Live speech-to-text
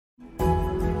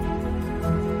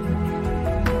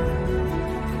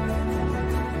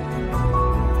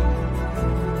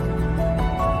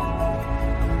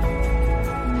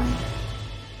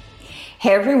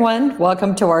Hey everyone,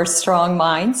 welcome to our Strong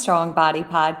Mind, Strong Body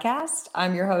podcast.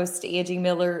 I'm your host, Angie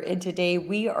Miller, and today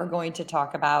we are going to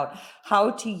talk about how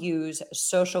to use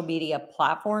social media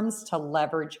platforms to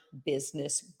leverage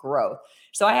business growth.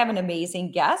 So, I have an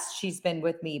amazing guest. She's been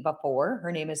with me before.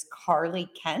 Her name is Carly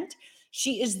Kent.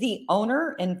 She is the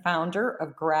owner and founder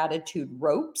of Gratitude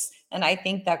Ropes. And I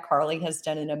think that Carly has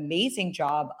done an amazing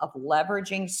job of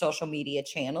leveraging social media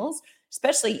channels,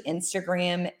 especially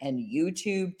Instagram and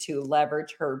YouTube, to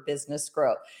leverage her business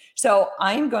growth. So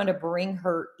I'm going to bring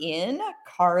her in.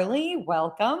 Carly,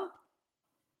 welcome.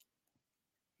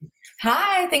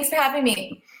 Hi, thanks for having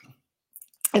me.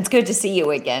 It's good to see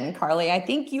you again, Carly. I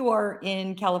think you are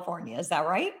in California. Is that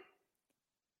right?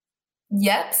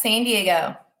 Yep, San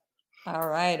Diego. All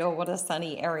right. Oh, what a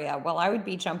sunny area. Well, I would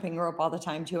be jumping rope all the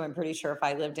time too. I'm pretty sure if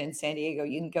I lived in San Diego,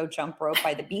 you can go jump rope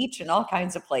by the beach and all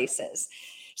kinds of places.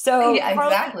 So, Yeah,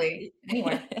 exactly. Carly,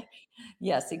 Anywhere.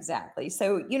 yes, exactly.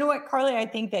 So, you know what, Carly, I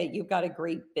think that you've got a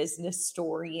great business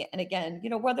story. And again,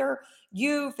 whether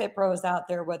you fit pros out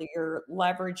there, whether you're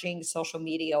leveraging social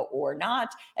media or not,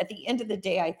 at the end of the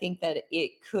day, I think that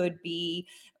it could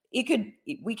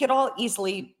we could all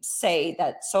easily say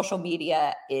that social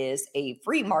media is a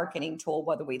free marketing tool,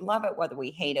 whether we love it, whether we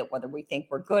hate it, whether we think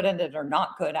we're good at it or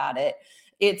not good at it.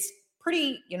 It's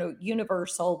pretty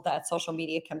universal that social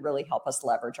media can really help us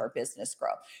leverage our business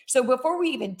growth. So before we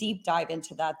even deep dive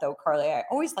into that though, Carly, I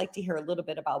always like to hear a little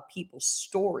bit about people's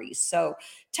stories. So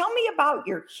tell me about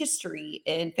your history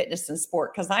in fitness and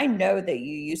sport, because I know that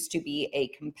you used to be a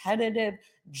competitive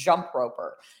jump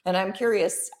roper. And I'm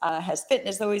curious, has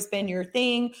fitness always been your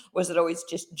thing? Was it always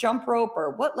just jump rope,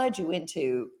 or what led you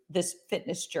into this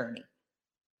fitness journey?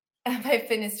 My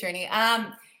fitness journey.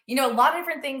 A lot of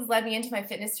different things led me into my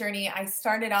fitness journey. I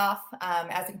started off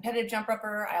as a competitive jump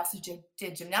roper. I also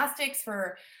did gymnastics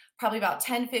for probably about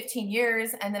 10, 15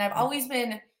 years. And then I've always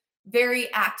been very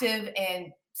active and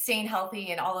staying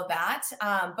healthy and all of that.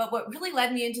 But what really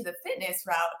led me into the fitness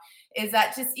route is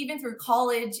that just even through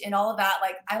college and all of that,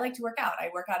 like I like to work out. I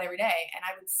work out every day. And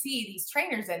I would see these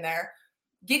trainers in there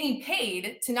getting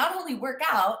paid to not only work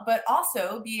out, but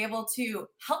also be able to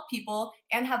help people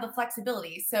and have the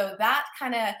flexibility. So that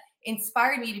kind of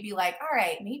inspired me to be like, all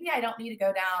right, maybe I don't need to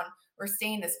go down or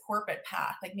stay in this corporate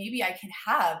path. Like maybe I can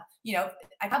have,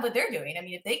 I have what they're doing. I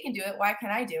mean, if they can do it, why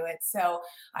can't I do it? So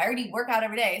I already work out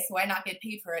every day, so why not get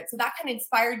paid for it? So that kind of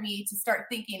inspired me to start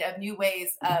thinking of new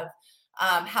ways of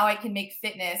how I can make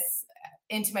fitness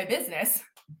into my business.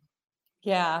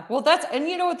 Yeah, well, and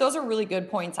you know what? Those are really good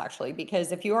points, actually,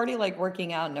 because if you already like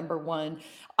working out, number one,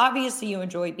 obviously you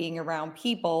enjoy being around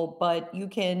people, but you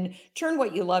can turn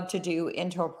what you love to do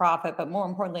into a profit. But more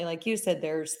importantly, like you said,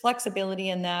 there's flexibility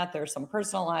in that, there's some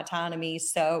personal autonomy.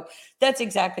 So that's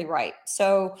exactly right.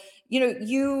 So,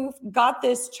 you've got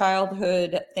this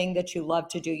childhood thing that you love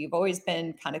to do. You've always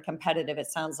been kind of competitive, it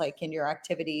sounds like, in your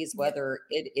activities, Yeah. whether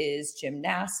it is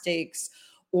gymnastics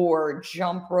or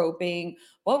jump roping.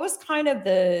 What was kind of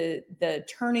the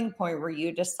turning point where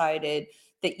you decided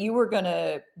that you were going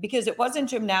to, because it wasn't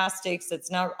gymnastics,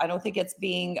 it's not, I don't think it's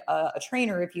being a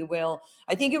trainer, if you will.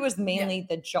 I think it was Yeah. mainly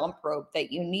the jump rope that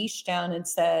you niched down and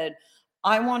said,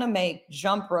 I want to make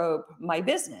jump rope my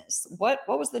business. What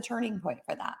was the turning point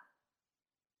for that?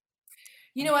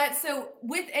 You know what? So,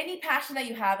 with any passion that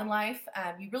you have in life,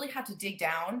 you really have to dig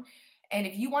down. And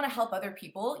if you want to help other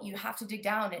people, you have to dig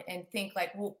down and think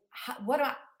like, well,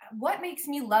 what makes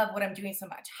me love what I'm doing so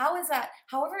much? How is that?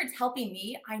 However, it's helping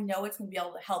me. I know it's going to be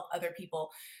able to help other people.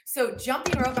 So,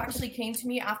 jumping rope actually came to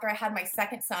me after I had my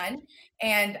second son,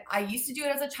 and I used to do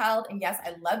it as a child. And yes,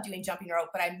 I love doing jumping rope,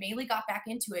 but I mainly got back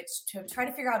into it to try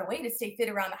to figure out a way to stay fit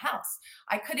around the house.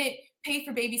 I couldn't pay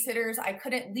for babysitters. I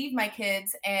couldn't leave my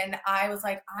kids. And I was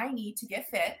like, I need to get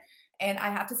fit and I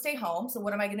have to stay home. So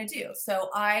what am I going to do? So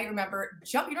I remember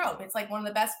jumping rope. It's like one of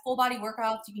the best full body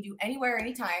workouts you can do anywhere,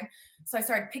 anytime. So I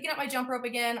started picking up my jump rope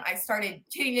again. I started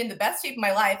getting in the best shape of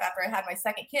my life after I had my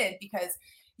second kid because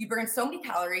you burn so many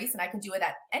calories and I can do it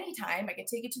at any time. I can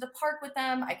take it to the park with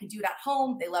them. I can do it at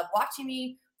home. They love watching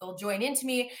me. They'll join into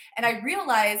me. And I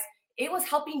realized it was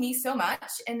helping me so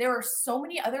much. And there are so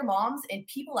many other moms and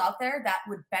people out there that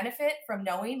would benefit from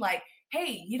knowing, like,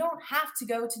 hey, you don't have to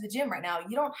go to the gym right now.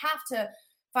 You don't have to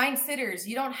find sitters.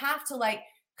 You don't have to like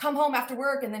come home after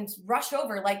work and then rush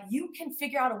over. Like, you can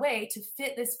figure out a way to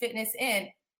fit this fitness in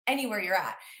anywhere you're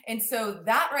at. And so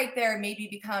that right there made me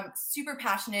become super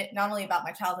passionate, not only about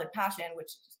my childhood passion,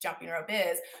 which jumping rope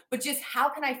is, but just how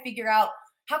can I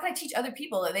teach other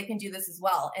people that they can do this as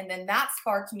well? And then that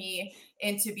sparked me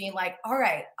into being like, all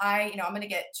right, I'm going to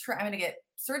get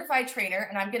certified trainer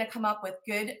and I'm going to come up with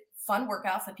good fun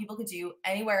workouts that people could do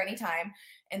anywhere, anytime.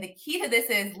 And the key to this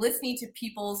is listening to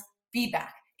people's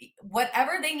feedback.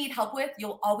 Whatever they need help with,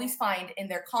 you'll always find in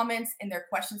their comments, in their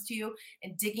questions to you,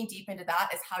 and digging deep into that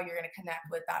is how you're going to connect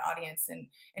with that audience and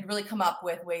really come up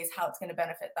with ways how it's going to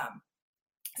benefit them.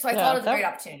 So I thought Yeah, it was a great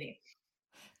opportunity.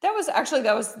 that was actually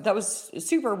that was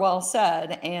super well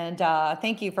said, and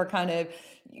thank you for kind of,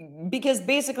 because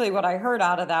basically what I heard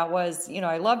out of that was,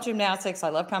 I love gymnastics, I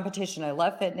love competition, I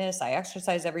love fitness, I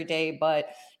exercise every day, but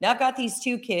now I've got these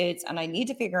two kids, and I need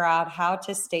to figure out how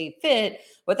to stay fit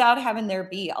without having there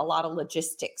be a lot of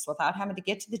logistics, without having to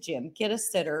get to the gym, get a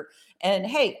sitter, and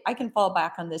hey, I can fall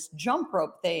back on this jump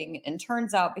rope thing, and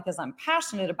turns out because I'm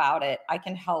passionate about it, I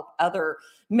can help other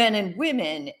men and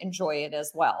women enjoy it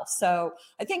as well. So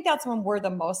I think that's when we're the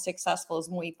most successful, is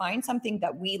when we find something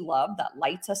that we love that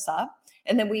lights us up,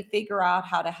 and then we figure out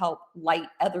how to help light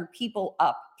other people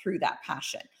up through that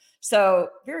passion. So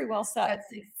very well said.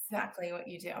 That's exactly what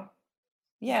you do. Yep.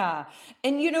 Yeah.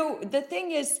 And the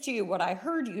thing is too, what I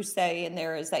heard you say in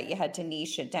there is that you had to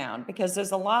niche it down, because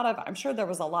there's a lot of, I'm sure there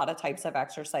was a lot of types of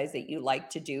exercise that you like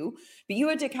to do, but you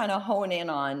had to kind of hone in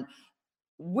on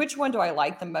which one do I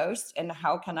like the most and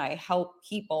how can I help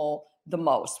people the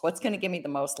most? What's going to give me the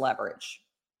most leverage?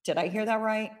 Did I hear that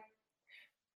right?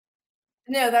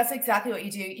 No, that's exactly what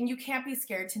you do. And you can't be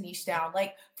scared to niche down.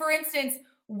 Like, for instance,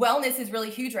 wellness is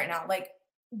really huge right now. Like,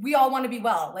 we all want to be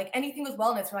well. Like anything with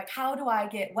wellness, we're like, how do I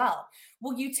get well?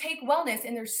 Well, you take wellness,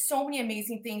 and there's so many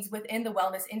amazing things within the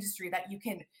wellness industry that you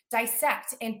can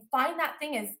dissect and find that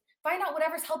thing is find out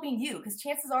whatever's helping you. Because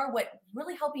chances are, what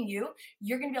really helping you,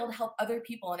 you're going to be able to help other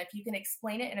people. And if you can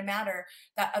explain it in a manner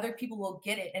that other people will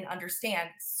get it and understand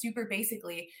super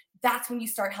basically, that's when you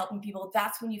start helping people.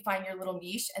 That's when you find your little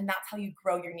niche, and that's how you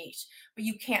grow your niche. But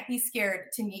you can't be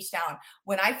scared to niche down.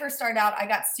 When I first started out, I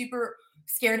got super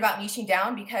scared about niching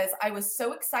down because I was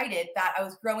so excited that I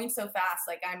was growing so fast.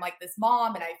 Like, I'm like this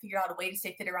mom, and I figured out a way to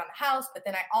stay fit around the house. But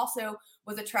then I also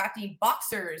was attracting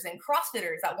boxers and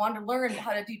CrossFitters that wanted to learn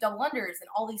how to do double unders and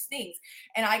all these things.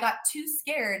 And I got too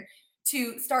scared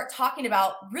to start talking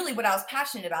about really what I was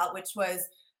passionate about, which was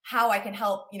how I can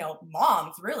help,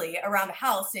 moms really around the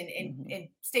house and, and, Mhm. and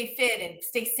stay fit and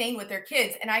stay sane with their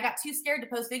kids. And I got too scared to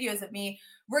post videos of me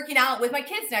working out with my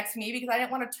kids next to me because I didn't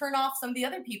want to turn off some of the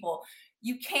other people.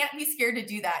 You can't be scared to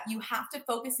do that. You have to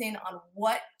focus in on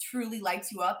what truly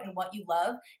lights you up and what you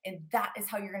love. And that is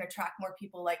how you're going to attract more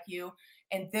people like you.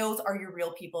 And those are your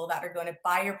real people that are going to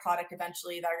buy your product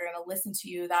eventually, that are going to listen to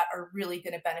you, that are really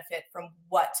going to benefit from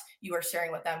what you are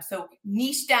sharing with them. So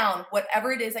niche down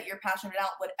whatever it is that you're passionate about,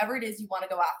 whatever it is you want to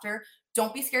go after.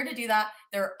 Don't be scared to do that.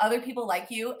 There are other people like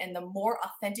you. And the more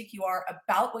authentic you are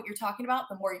about what you're talking about,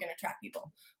 the more you're going to attract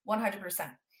people.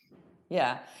 100%.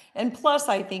 Yeah. And plus,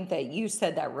 I think that you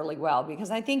said that really well,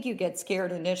 because I think you get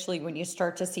scared initially when you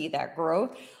start to see that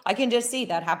growth. I can just see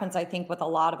that happens, I think, with a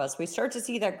lot of us. We start to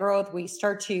see that growth. We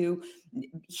start to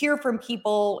hear from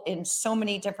people in so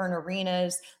many different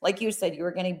arenas. Like you said, you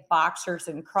were getting boxers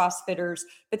and CrossFitters,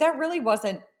 but that really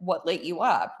wasn't what lit you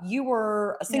up. You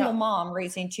were a single No, mom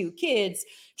raising two kids,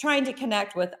 trying to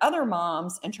connect with other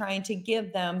moms and trying to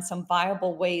give them some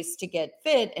viable ways to get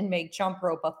fit and make jump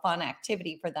rope a fun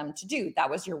activity for them to do. That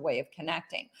was your way of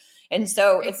connecting. And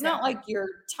so it's not like exactly. you're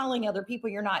telling other people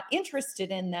you're not interested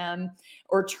in them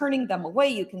or turning them away.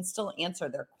 You can still answer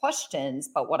their questions.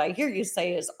 But what I hear you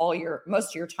say is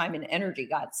most of your time and energy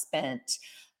got spent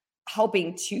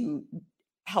helping to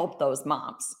help those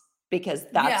moms, because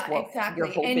that's Yeah, what your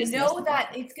exactly. whole And business know is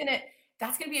that about.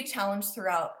 that's gonna be a challenge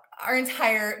throughout our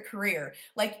entire career.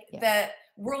 Like Yeah.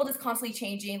 the world is constantly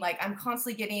changing. Like I'm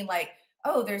constantly getting like,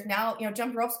 oh, there's now,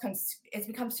 jump ropes comes it's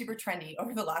become super trendy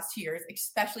over the last 2 years,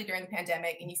 especially during the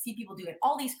pandemic. And you see people doing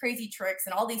all these crazy tricks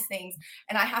and all these things.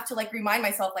 And I have to like remind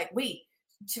myself, like, wait,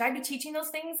 should I be teaching those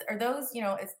things? Or those,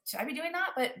 should I be doing that?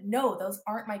 But no, those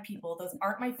aren't my people. Those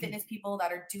aren't my fitness people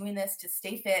that are doing this to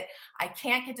stay fit. I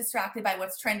can't get distracted by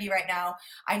what's trendy right now.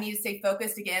 I need to stay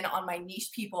focused again on my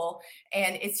niche people.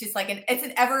 And it's just like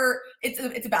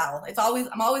it's a battle.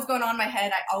 I'm always going on in my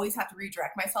head. I always have to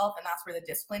redirect myself. And that's where the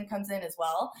discipline comes in as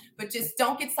well. But just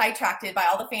don't get sidetracked by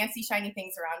all the fancy, shiny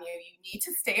things around you. You need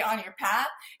to stay on your path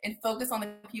and focus on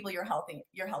the people you're helping.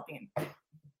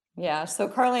 Yeah. So,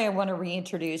 Carly, I want to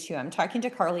reintroduce you. I'm talking to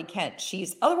Carly Kent.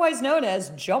 She's otherwise known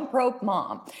as Jump Rope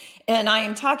Mom. And I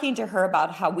am talking to her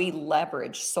about how we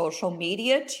leverage social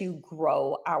media to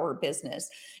grow our business.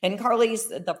 And Carly's,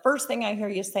 the first thing I hear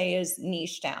you say is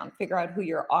niche down, figure out who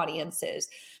your audience is.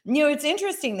 It's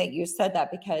interesting that you said that,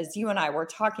 because you and I were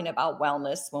talking about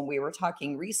wellness when we were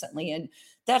talking recently. And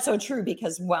that's so true,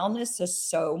 because wellness is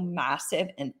so massive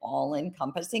and all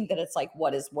encompassing that it's like,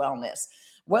 what is wellness?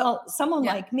 Well, someone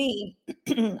Yeah. like me,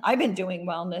 I've been doing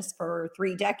wellness for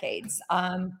 3 decades.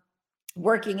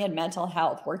 Working in mental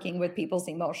health, working with people's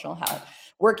emotional health,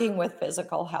 working with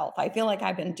physical health. I feel like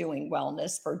I've been doing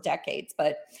wellness for decades,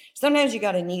 but sometimes you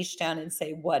got to niche down and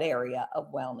say, what area of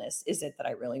wellness is it that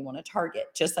I really want to target?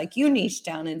 Just like you niche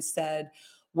down and said,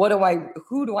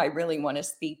 who do I really want to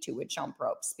speak to with jump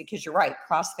ropes? Because you're right,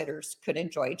 CrossFitters could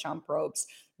enjoy jump ropes,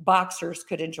 boxers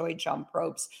could enjoy jump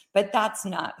ropes, but that's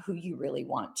not who you really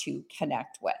want to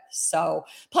connect with. So,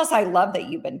 plus, I love that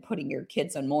you've been putting your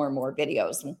kids on more and more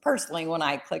videos. And personally, when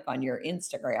I click on your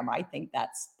Instagram, I think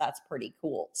that's pretty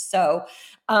cool. So,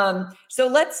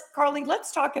 so Carly,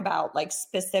 let's talk about like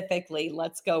specifically.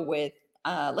 Let's go with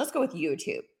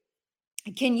YouTube.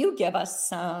 Can you give us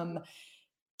some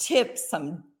tips,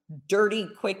 some dirty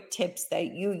quick tips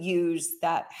that you use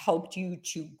that helped you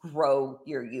to grow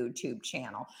your YouTube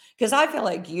channel? Because I feel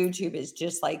like YouTube is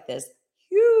just like this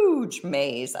huge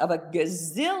maze of a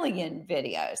gazillion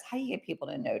videos. How do you get people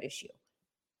to notice you?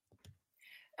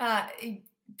 Uh,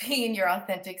 being your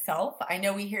authentic self. I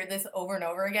know we hear this over and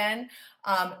over again.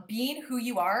 Being who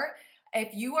you are. If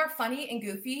you are funny and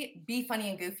goofy, be funny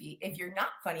and goofy. If you're not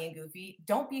funny and goofy,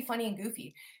 don't be funny and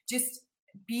goofy. Just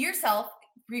be yourself.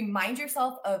 Remind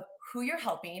yourself of who you're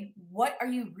helping. What are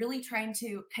you really trying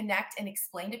to connect and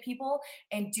explain to people,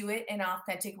 and do it in an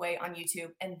authentic way on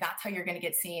YouTube. And that's how you're going to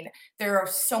get seen. There are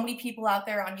so many people out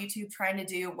there on YouTube trying to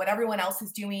do what everyone else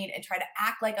is doing and try to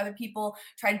act like other people,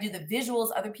 try to do the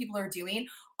visuals other people are doing.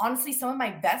 Honestly, some of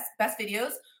my best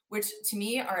videos, which to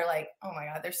me are like, oh my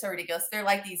God, they're so ridiculous. They're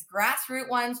like these grassroots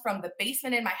ones from the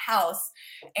basement in my house.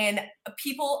 And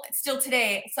people still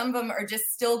today, some of them are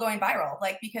just still going viral,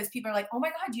 like because people are like, oh my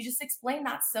God, you just explained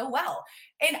that so well.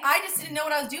 And I just didn't know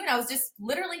what I was doing. I was just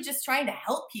literally just trying to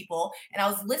help people. And I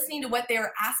was listening to what they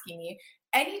were asking me.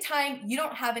 Anytime you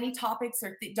don't have any topics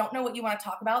or don't know what you want to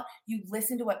talk about, you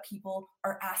listen to what people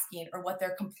are asking or what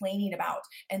they're complaining about.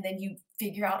 And then you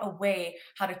figure out a way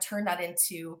how to turn that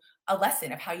into a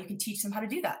lesson of how you can teach them how to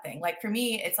do that thing. Like for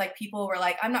me, it's like people were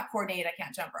like, I'm not coordinated, I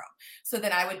can't jump rope. So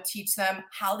then I would teach them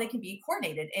how they can be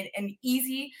coordinated and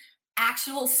easy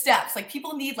actual steps. Like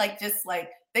people need like just like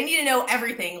they need to know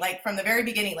everything like from the very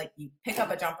beginning. Like you pick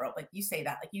up a jump rope, like you say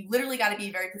that, like you literally got to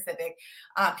be very specific.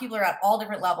 People are at all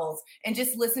different levels, and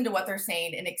just listen to what they're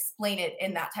saying and explain it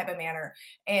in that type of manner.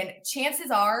 And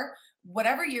chances are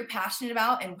whatever you're passionate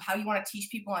about and how you want to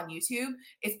teach people on YouTube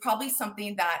is probably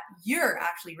something that you're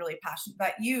actually really passionate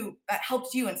that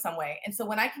helps you in some way. And so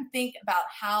when I can think about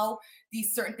how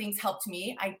these certain things helped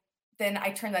me, then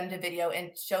I turn that into video and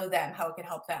show them how it can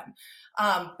help them.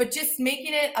 But just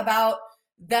making it about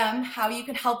them, how you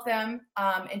can help them,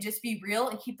 and just be real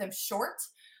and keep them short,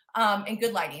 and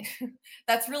good lighting.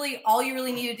 That's really all you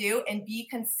really need to do, and be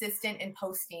consistent in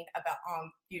posting about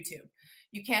on YouTube.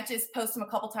 You can't just post them a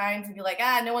couple times and be like,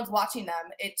 no one's watching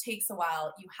them. It takes a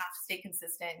while. You have to stay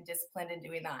consistent and disciplined in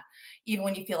doing that, even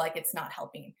when you feel like it's not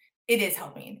helping. It is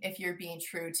helping if you're being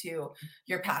true to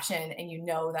your passion and you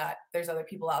know that there's other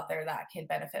people out there that can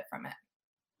benefit from it.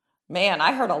 Man,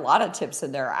 I heard a lot of tips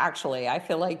in there, actually. I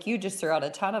feel like you just threw out a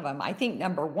ton of them. I think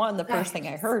number one, the first thing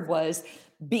I Nice. heard was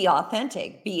be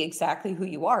authentic, be exactly who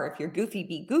you are. If you're goofy,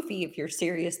 be goofy. If you're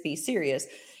serious, be serious.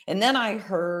 And then I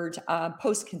heard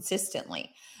post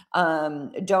consistently.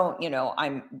 Don't,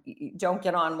 don't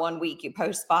get on one week, you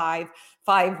post five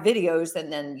videos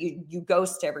and then you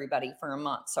ghost everybody for a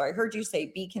month. So I heard you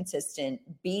say be consistent,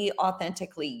 be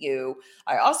authentically you.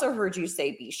 I also heard you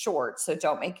say be short, so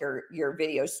don't make your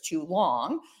videos too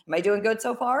long. Am I doing good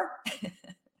so far?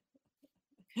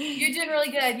 You're doing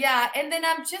really good. Yeah. And then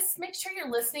just make sure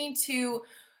you're listening to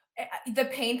the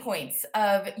pain points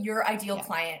of your ideal Yeah.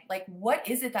 client. Like what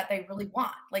is it that they really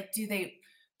want? Like do they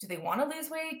want to lose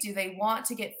weight? Do they want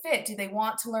to get fit? Do they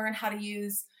want to learn how to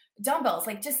use dumbbells?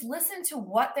 Like just listen to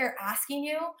what they're asking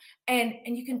you, and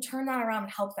you can turn that around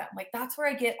and help them. Like that's where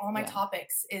I get all my Yeah.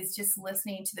 topics, is just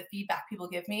listening to the feedback people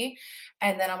give me.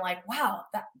 And then I'm like, wow,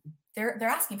 that they're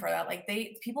asking for that. Like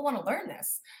people want to learn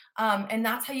this. And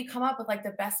that's how you come up with like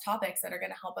the best topics that are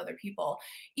going to help other people.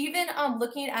 Even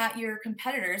looking at your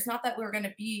competitors, not that we're going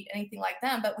to be anything like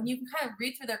them, but when you can kind of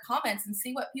read through their comments and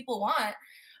see what people want,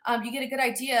 you get a good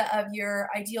idea of your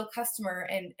ideal customer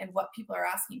and what people are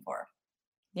asking for.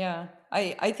 Yeah,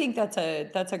 I think that's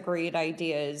a great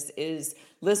idea is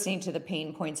listening to the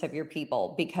pain points of your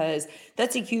people because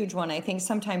that's a huge one. I think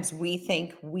sometimes we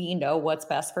think we know what's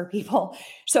best for people.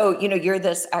 So, you're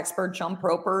this expert jump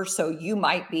roper, so you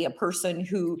might be a person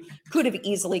who could have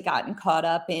easily gotten caught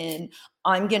up in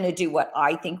I'm going to do what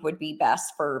I think would be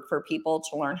best for people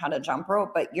to learn how to jump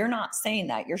rope, but you're not saying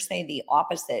that. You're saying the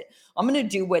opposite. I'm going to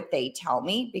do what they tell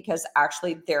me because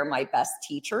actually they're my best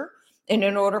teacher, and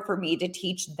in order for me to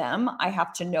teach them, I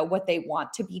have to know what they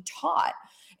want to be taught.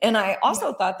 And I Yeah.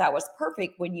 also thought that was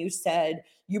perfect when you said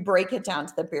you break it down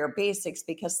to the bare basics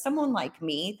because someone like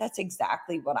me, that's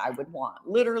exactly what I would want.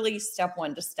 Literally, step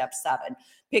one to step seven.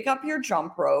 Pick up your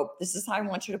jump rope. This is how I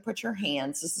want you to put your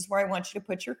hands. This is where I want you to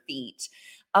put your feet.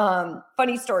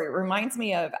 Funny story, it reminds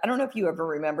me of, I don't know if you ever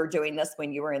remember doing this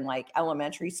when you were in like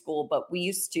elementary school, but we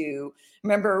used to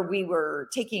remember we were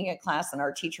taking a class and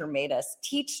our teacher made us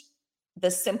teach the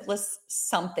simplest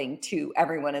something to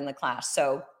everyone in the class.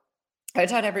 So I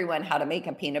taught everyone how to make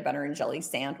a peanut butter and jelly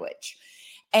sandwich.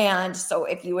 And so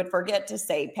if you would forget to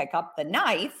say, pick up the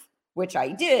knife, which I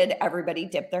did, everybody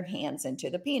dipped their hands into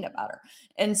the peanut butter.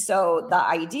 And so the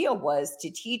idea was to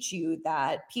teach you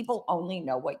that people only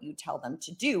know what you tell them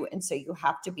to do. And so you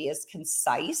have to be as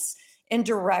concise and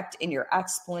direct in your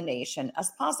explanation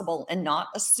as possible and not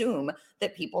assume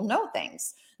that people know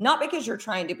things. Not because you're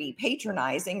trying to be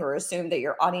patronizing or assume that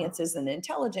your audience isn't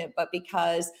intelligent, but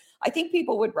because I think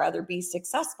people would rather be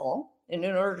successful. And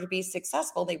in order to be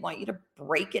successful, they want you to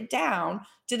break it down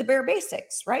to the bare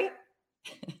basics, right?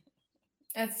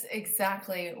 That's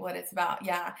exactly what it's about.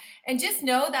 Yeah. And just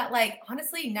know that, like,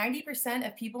 honestly, 90%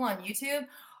 of people on YouTube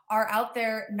are out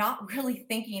there not really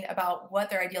thinking about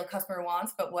what their ideal customer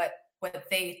wants, but what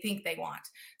they think they want.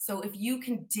 So if you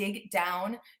can dig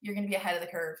down, you're going to be ahead of the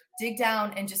curve. Dig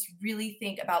down and just really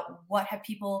think about what have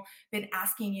people been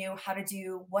asking you how to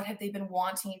do, what have they been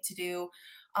wanting to do.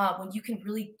 When you can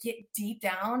really get deep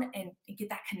down and get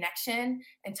that connection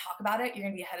and talk about it, you're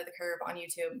going to be ahead of the curve on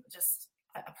YouTube. Just,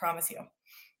 I promise you.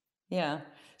 Yeah.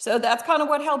 So that's kind of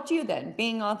what helped you then,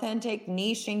 being authentic,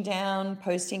 niching down,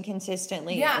 posting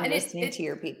consistently, Yeah, and and it listening it to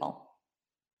your people.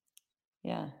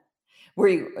 Yeah. Were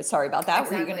you sorry about that?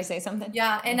 Were you going to exactly. say something?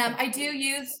 Yeah, and, Okay. I do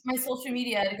use my social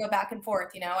media to go back and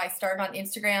forth, I started on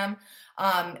Instagram,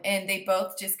 and they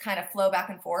both just kind of flow back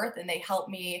and forth, and they help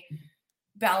me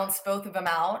balance both of them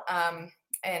out,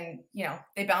 and,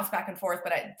 they bounce back and forth,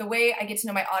 but the way I get to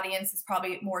know my audience is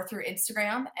probably more through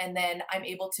Instagram, and then I'm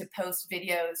able to post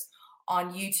videos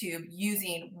on YouTube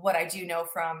using what I do know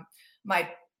from my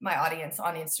my audience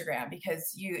on Instagram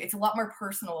because you it's a lot more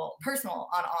personal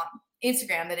on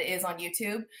Instagram than it is on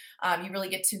YouTube. You really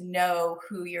get to know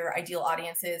who your ideal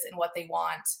audience is and what they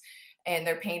want and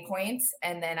their pain points,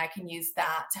 and then I can use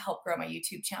that to help grow my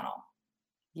YouTube channel.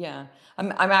 Yeah.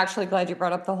 I'm actually glad you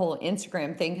brought up the whole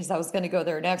Instagram thing because I was going to go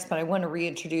there next, but I want to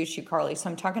reintroduce you, Carly. So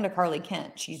I'm talking to Carly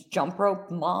Kent. She's jump rope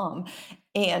mom,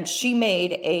 and she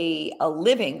made a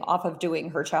living off of doing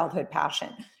her childhood passion.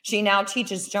 She now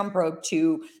teaches jump rope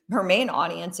to her main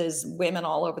audience is women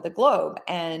all over the globe.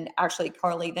 And actually,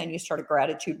 Carly, then you started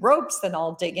Gratitude Ropes, and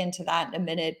I'll dig into that in a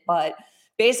minute. But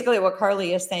basically, what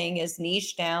Carly is saying is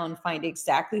niche down, find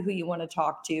exactly who you want to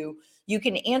talk to. You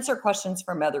can answer questions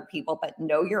from other people, but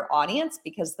know your audience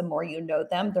because the more you know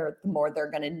them, the more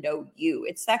they're going to know you.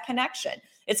 It's that connection.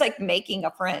 It's like making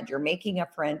a friend. You're making a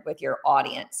friend with your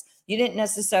audience. You didn't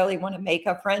necessarily want to make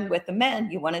a friend with the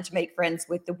men. You wanted to make friends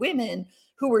with the women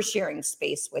who were sharing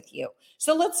space with you.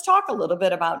 So let's talk a little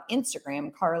bit about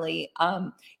Instagram, Carly.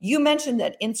 You mentioned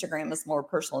that Instagram is more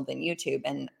personal than YouTube,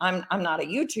 and I'm not a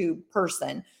YouTube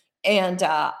person. And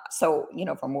so,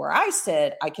 from where I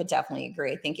sit, I could definitely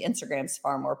agree. I think Instagram's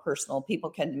far more personal.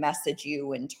 People can message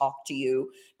you and talk to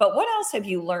you. But what else have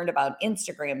you learned about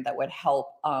Instagram that would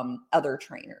help other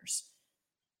trainers?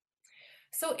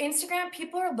 So Instagram,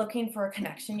 people are looking for a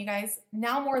connection, you guys,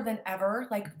 now more than ever.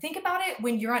 Like, think about it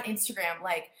when you're on Instagram.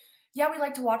 Like, yeah, we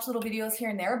like to watch little videos here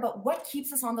and there, but what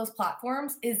keeps us on those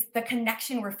platforms is the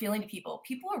connection we're feeling to people.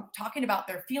 People are talking about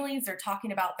their feelings, they're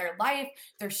talking about their life,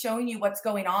 they're showing you what's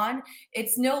going on.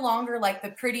 It's no longer like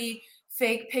the pretty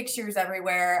fake pictures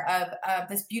everywhere of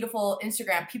this beautiful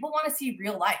Instagram. People want to see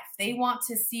real life. They want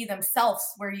to see themselves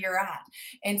where you're at.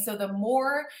 And so the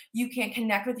more you can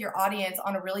connect with your audience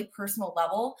on a really personal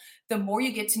level, the more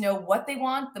you get to know what they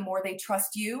want, the more they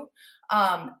trust you.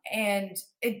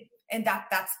 And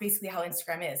that's basically how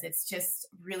Instagram is. It's just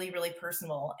really, really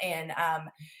personal. And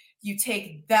you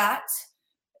take that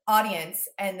audience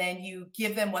and then you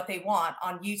give them what they want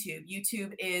on YouTube.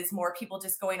 YouTube is more people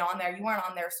just going on there. You aren't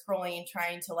on there scrolling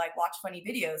trying to like watch funny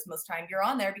videos most time. You're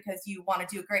on there because you want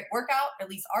to do a great workout, at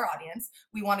least our audience.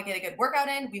 We want to get a good workout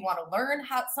in. We want to learn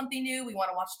how something new. We want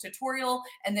to watch a tutorial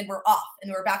and then we're off and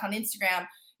then we're back on Instagram,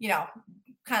 you know,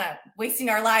 kind of wasting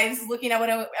our lives looking at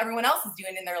what everyone else is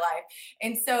doing in their life.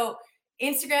 And so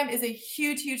Instagram is a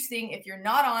huge, huge thing. If you're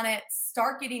not on it,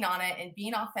 start getting on it and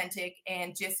being authentic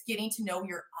and just getting to know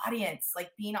your audience,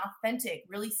 like being authentic,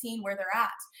 really seeing where they're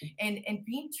at and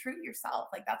being true to yourself.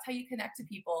 Like that's how you connect to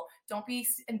people. Don't be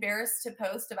embarrassed to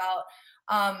post about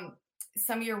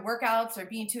some of your workouts or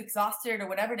being too exhausted or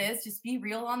whatever it is. Just be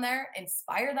real on there,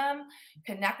 inspire them,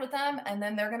 connect with them, and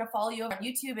then they're going to follow you on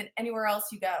YouTube and anywhere else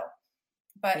you go.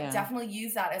 But Yeah. definitely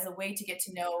use that as a way to get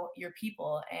to know your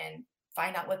people and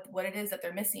find out what it is that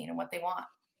they're missing and what they want.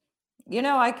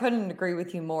 I couldn't agree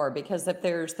with you more because if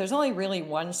there's only really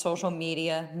one social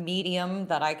media medium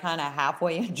that I kind of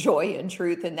halfway enjoy in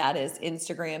truth, and that is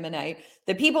Instagram. And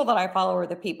the people that I follow are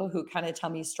the people who kind of tell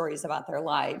me stories about their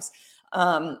lives.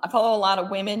 I follow a lot of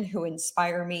women who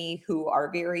inspire me, who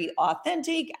are very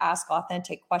authentic, ask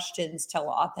authentic questions, tell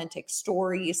authentic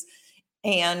stories,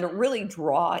 and really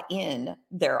draw in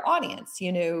their audience,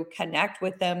 connect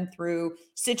with them through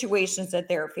situations that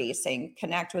they're facing,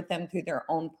 connect with them through their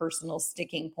own personal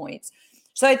sticking points.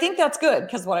 So I think that's good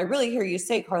because what I really hear you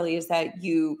say, Carly, is that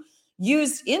you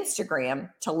use Instagram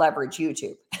to leverage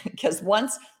YouTube because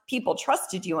once people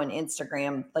trusted you on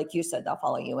Instagram, like you said, they'll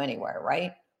follow you anywhere,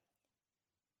 right?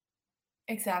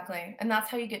 Exactly. And that's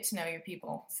how you get to know your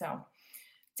people. So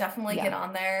definitely get Yeah.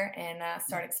 on there and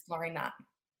start exploring that.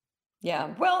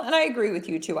 Yeah. Well, and I agree with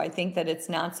you too. I think that it's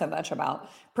not so much about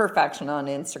perfection on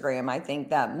Instagram. I think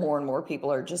that more and more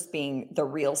people are just being the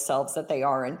real selves that they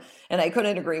are. And I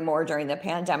couldn't agree more during the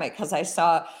pandemic because I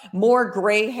saw more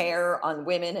gray hair on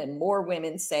women and more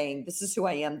women saying, this is who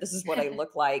I am, this is what I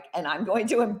look like, and I'm going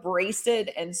to embrace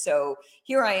it. And so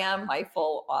here I am, my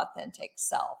full authentic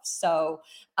self. So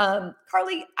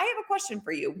Carly, I have a question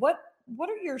for you. What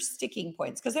are your sticking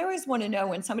points? Because I always want to know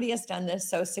when somebody has done this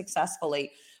so successfully,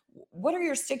 what are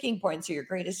your sticking points or your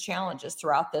greatest challenges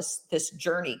throughout this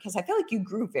journey? Because I feel like you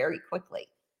grew very quickly.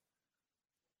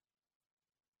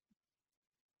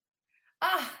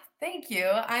 Ah, thank you.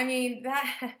 I mean,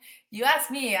 that you ask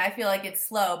me, I feel like it's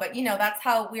slow, but that's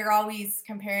how we're always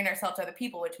comparing ourselves to other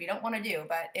people, which we don't want to do,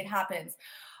 but it happens.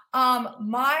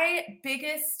 My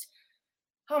biggest,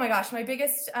 oh my gosh, my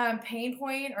biggest pain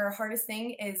point or hardest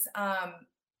thing is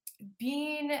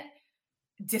being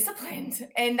disciplined.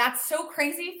 And that's so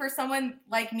crazy for someone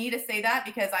like me to say that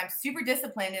because I'm super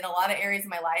disciplined in a lot of areas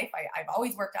of my life. I've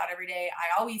always worked out every day.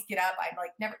 I always get up. I'm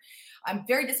like never, I'm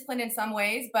very disciplined in some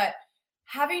ways, but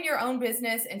having your own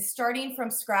business and starting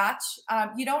from scratch,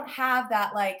 you don't have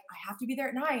that, like, I have to be there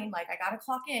at 9, like, I got to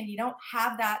clock in. You don't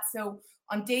have that. So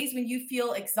on days when you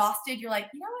feel exhausted, you're like,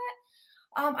 you know what?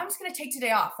 I'm just going to take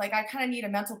today off. Like I kind of need a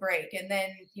mental break. And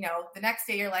then, the next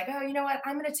day you're like, oh, you know what?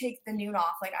 I'm going to take the noon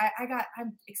off. Like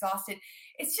I'm exhausted.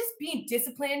 It's just being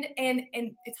disciplined. And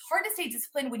it's hard to stay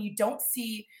disciplined when you don't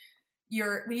see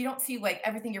like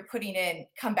everything you're putting in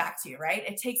come back to you, right?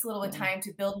 It takes a little bit of Yeah. time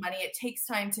to build money. It takes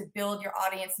time to build your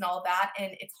audience and all of that.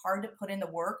 And it's hard to put in the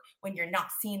work when you're not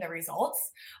seeing the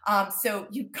results. So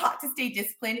you've got to stay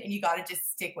disciplined and you got to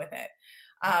just stick with it.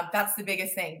 That's the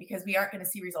biggest thing because we aren't going to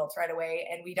see results right away.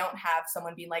 And we don't have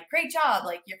someone being like, great job.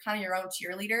 Like you're kind of your own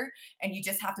cheerleader and you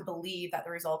just have to believe that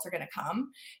the results are going to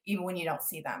come even when you don't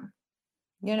see them.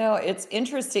 It's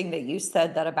interesting that you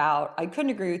said that about, I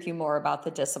couldn't agree with you more about the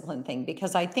discipline thing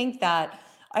because I think that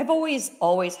I've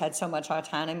always had so much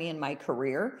autonomy in my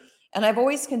career. And I've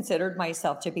always considered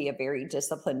myself to be a very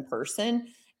disciplined person.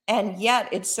 And yet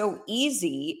it's so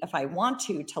easy if I want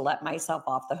to let myself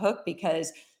off the hook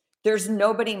because there's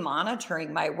nobody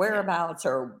monitoring my Yeah. whereabouts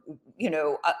or,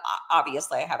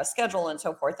 obviously I have a schedule and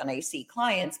so forth and I see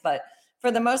clients, but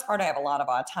for the most part, I have a lot of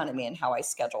autonomy in how I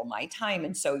schedule my time.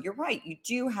 And so you're right, you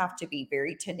do have to be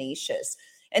very tenacious.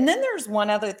 And then there's one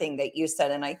other thing that you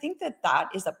said, and I think that that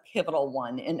is a pivotal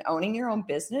one in owning your own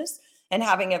business and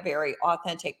having a very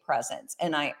authentic presence.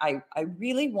 And I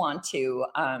really want to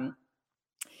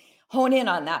hone in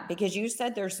on that because you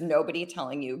said there's nobody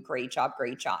telling you great job,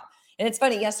 great job. And it's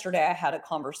funny, yesterday I had a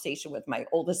conversation with my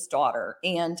oldest daughter,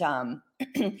 and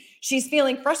she's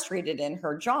feeling frustrated in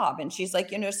her job. And she's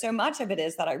like, so much of it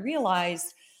is that I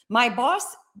realized my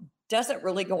boss doesn't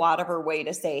really go out of her way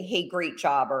to say, hey, great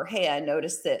job, or hey, I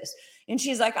noticed this. And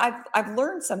she's like, I've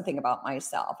learned something about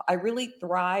myself. I really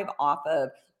thrive off of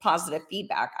positive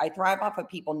feedback. I thrive off of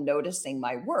people noticing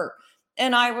my work.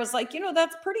 And I was like,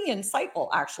 that's pretty insightful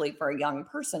actually for a young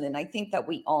person. And I think that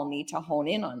we all need to hone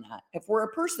in on that. If we're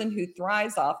a person who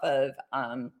thrives off of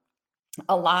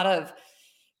a lot of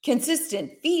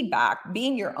consistent feedback,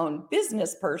 being your own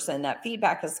business person, that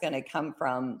feedback is going to come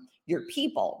from your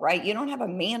people, right? You don't have a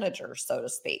manager, so to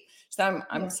speak. So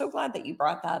I'm Yeah. so glad that you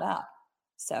brought that up.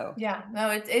 So Yeah, no,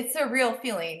 it's a real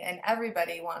feeling, and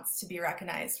everybody wants to be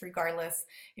recognized, regardless.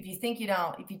 If you think you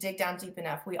don't, if you dig down deep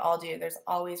enough, we all do. There's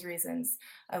always reasons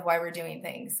of why we're doing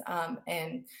things,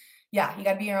 and yeah, you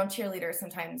got to be your own cheerleader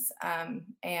sometimes,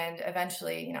 and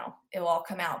eventually, it will all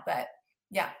come out. But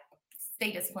yeah,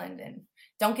 stay disciplined and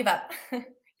don't give up if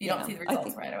you don't yeah, see the I results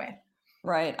think right away.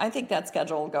 right. I think that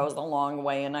schedule goes a long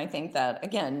way. And I think that,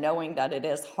 again, knowing that it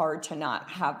is hard to not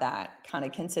have that kind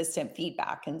of consistent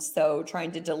feedback. And so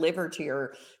trying to deliver to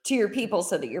your people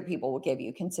so that your people will give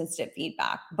you consistent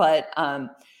feedback. But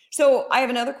so I have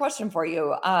another question for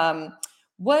you.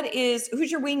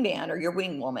 Who's your wingman or your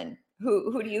wing woman?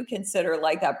 Who do you consider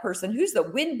like that person? Who's the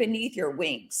wind beneath your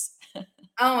wings?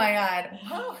 Oh my God.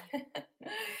 Well,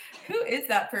 who is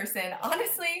that person?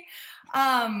 Honestly,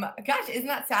 gosh, isn't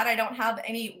that sad? I don't have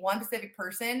any one specific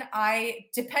person.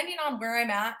 Depending on where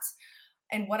I'm at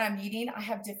and what I'm needing, I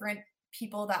have different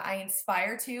people that I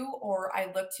inspire to or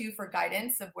I look to for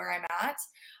guidance of where I'm at.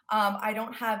 I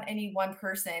don't have any one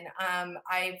person.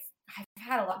 I've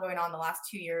had a lot going on the last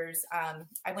 2 years.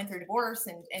 I went through divorce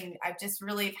and I've just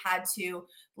really had to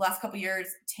the last couple years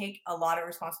take a lot of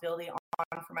responsibility on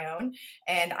for my own.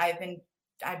 And I've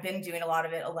been doing a lot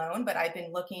of it alone, but I've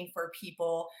been looking for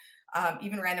people,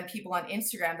 even random people on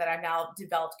Instagram that I've now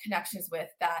developed connections with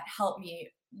that help me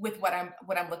with what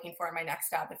I'm looking for in my next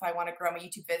step. If I want to grow my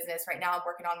YouTube business, right now I'm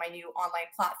working on my new online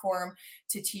platform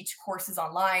to teach courses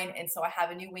online, and so I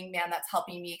have a new wingman that's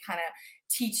helping me kind of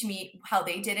teach me how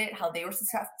they did it, how they were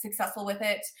successful with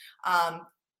it.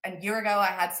 A year ago, I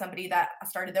had somebody that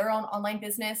started their own online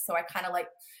business, so I kind of like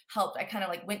helped. I kind of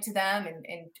like went to them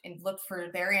and looked for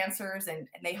their answers, and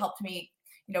they helped me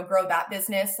grow that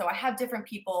business. So I have different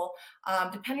people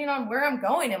depending on where I'm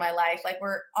going in my life. Like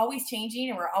we're always changing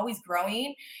and we're always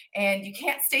growing, and you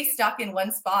can't stay stuck in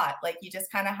one spot. Like you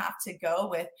just kind of have to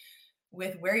go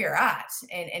with where you're at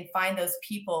and find those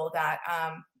people that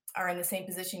are in the same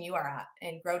position you are at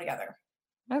and grow together.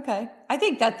 Okay. I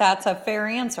think that that's a fair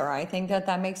answer. I think that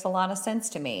that makes a lot of sense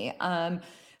to me.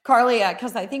 Carly,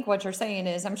 because I think what you're saying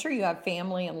is, I'm sure you have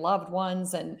family and loved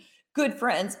ones and good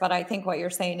friends, but I think what you're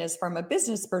saying is from a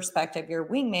business perspective, your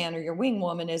wingman or your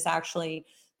wingwoman is actually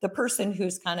the person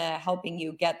who's kind of helping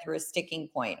you get through a sticking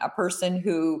point, a person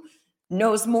who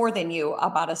knows more than you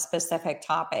about a specific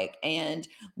topic. And,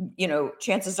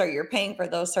 chances are you're paying for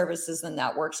those services and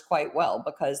that works quite well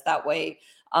because that way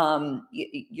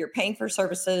you're paying for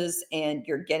services and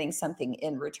you're getting something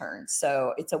in return.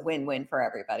 So it's a win-win for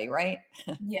everybody, right?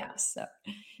 Yeah, So,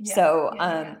 yeah, so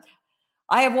yeah, yeah. um,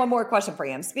 I have one more question for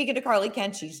you. I'm speaking to Carly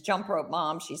Kent. She's jump rope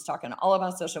mom. She's talking all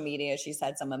about social media. She's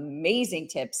had some amazing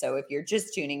tips. So if you're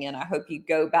just tuning in, I hope you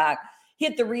go back,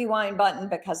 hit the rewind button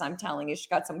because I'm telling you, she's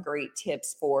got some great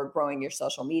tips for growing your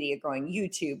social media, growing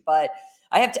YouTube. But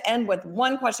I have to end with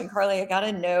one question, Carly. I got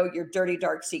to know your dirty,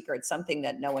 dark secret, something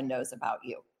that no one knows about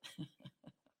you.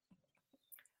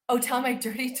 Oh, tell my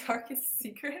dirty, darkest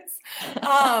secrets. Okay.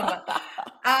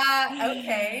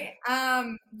 I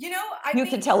You can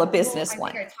think tell a people, business I think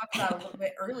one. I talked about a little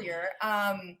bit earlier.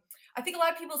 I think a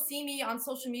lot of people see me on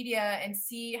social media and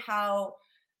see how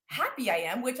happy I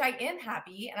am, which I am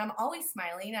happy, and I'm always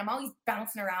smiling. I'm always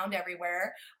bouncing around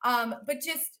everywhere. But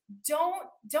just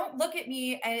don't look at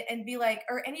me and be like,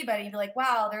 or anybody be like,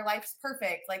 wow, their life's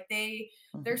perfect. Like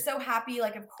they're Mhm. so happy.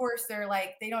 Like, of course, they're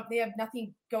like, they have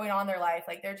nothing going on in their life.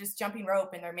 Like they're just jumping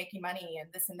rope and they're making money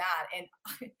and this and that.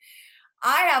 And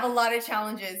I have a lot of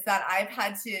challenges that I've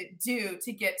had to do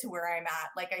to get to where I'm at.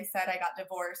 Like I said, I got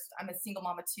divorced. I'm a single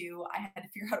mama too. I had to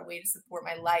figure out a way to support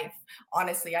my life.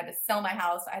 Honestly, I had to sell my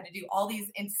house. I had to do all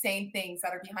these insane things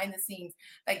that are behind the scenes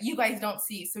that you guys don't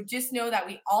see. So just know that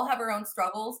we all have our own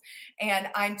struggles, and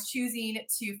I'm choosing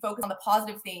to focus on the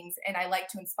positive things. And I like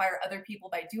to inspire other people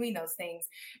by doing those things.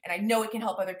 And I know it can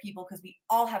help other people because we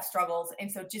all have struggles.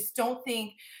 And so just don't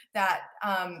think that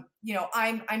I'm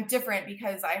different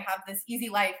because I have this easy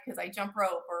life because I jump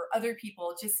rope, or other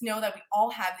people. Just know that we all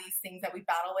have these things that we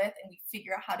battle with and we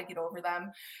figure out how to get over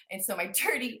them. And so my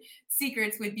dirty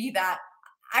secrets would be that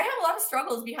I have a lot of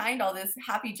struggles behind all this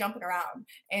happy jumping around.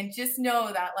 And just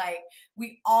know that like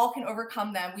we all can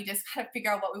overcome them. We just gotta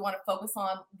figure out what we want to focus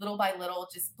on little by little.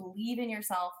 Just believe in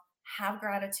yourself, have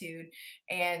gratitude,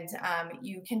 and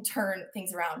you can turn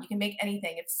things around. You can make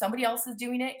anything. If somebody else is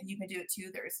doing it, you can do it too.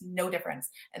 There's no difference.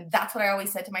 And that's what I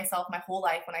always said to myself my whole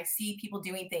life. When I see people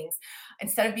doing things,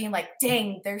 instead of being like,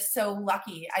 dang, they're so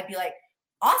lucky, I'd be like,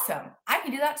 awesome, I can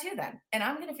do that too then. And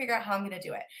I'm going to figure out how I'm going to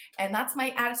do it. And that's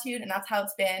my attitude. And that's how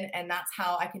it's been. And that's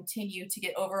how I continue to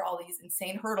get over all these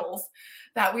insane hurdles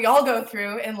that we all go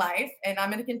through in life. And I'm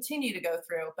going to continue to go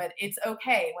through. But it's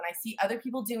okay. When I see other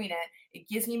people doing it, it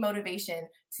gives me motivation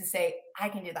to say, I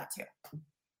can do that too.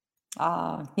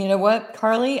 You know what,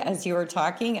 Carly, as you were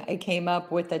talking, I came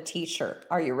up with a t-shirt.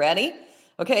 Are you ready?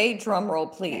 Okay, drum roll,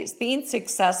 Okay. please. Being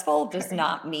successful All does right.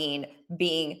 not mean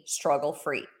being struggle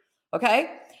free.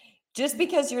 Okay? Just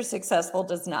because you're successful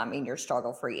does not mean you're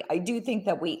struggle free. I do think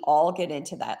that we all get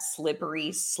into that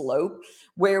slippery slope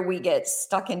where we get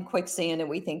stuck in quicksand and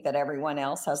we think that everyone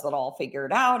else has it all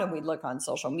figured out. And we look on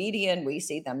social media and we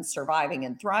see them surviving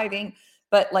and thriving.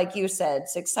 But like you said,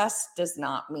 success does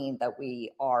not mean that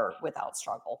we are without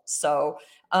struggle. So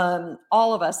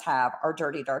all of us have our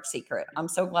dirty, dark secret. I'm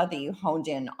so glad that you honed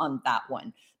in on that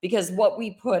one because what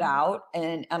we put Mhm. out,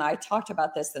 and I talked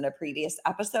about this in a previous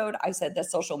episode, I said that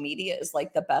social media is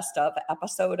like the best of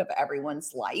episode of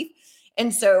everyone's life.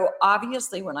 And so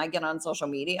obviously when I get on social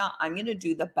media, I'm going to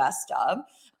do the best of.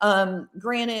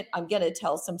 Granted, I'm going to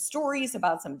tell some stories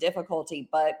about some difficulty,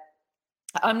 but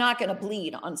I'm not going to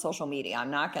bleed on social media.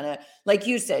 I'm not going to, like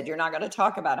you said, you're not going to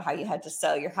talk about how you had to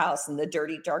sell your house and the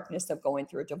dirty darkness of going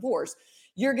through a divorce.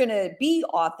 You're going to be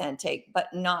authentic, but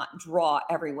not draw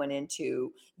everyone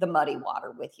into the muddy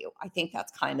water with you. I think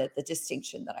that's kind of the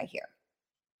distinction that I hear,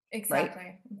 right?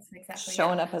 Exactly. Exactly. Yeah.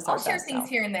 Showing up as I'll our share best things self.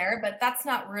 here and there, but that's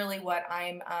not really what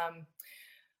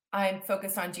I'm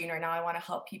focused on doing right now. I want to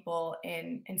help people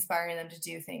in inspiring them to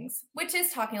do things, which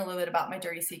is talking a little bit about my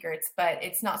dirty secrets, but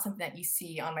it's not something that you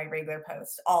see on my regular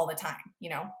post all the time, you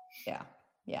know? Yeah.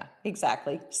 Yeah,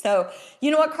 exactly. So,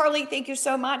 you know what, Carly, thank you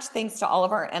so much. Thanks to all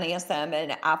of our NASM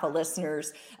and APA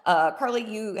listeners. Carly,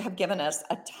 you have given us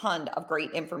a ton of great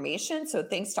information. So,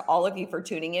 thanks to all of you for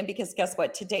tuning in because guess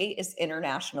what? Today is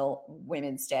International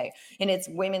Women's Day and it's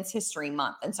Women's History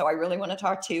Month. And so, I really want to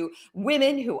talk to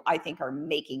women who I think are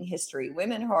making history,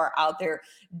 women who are out there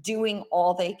doing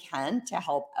all they can to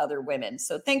help other women.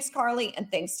 So, thanks, Carly, and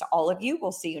thanks to all of you.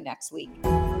 We'll see you next week.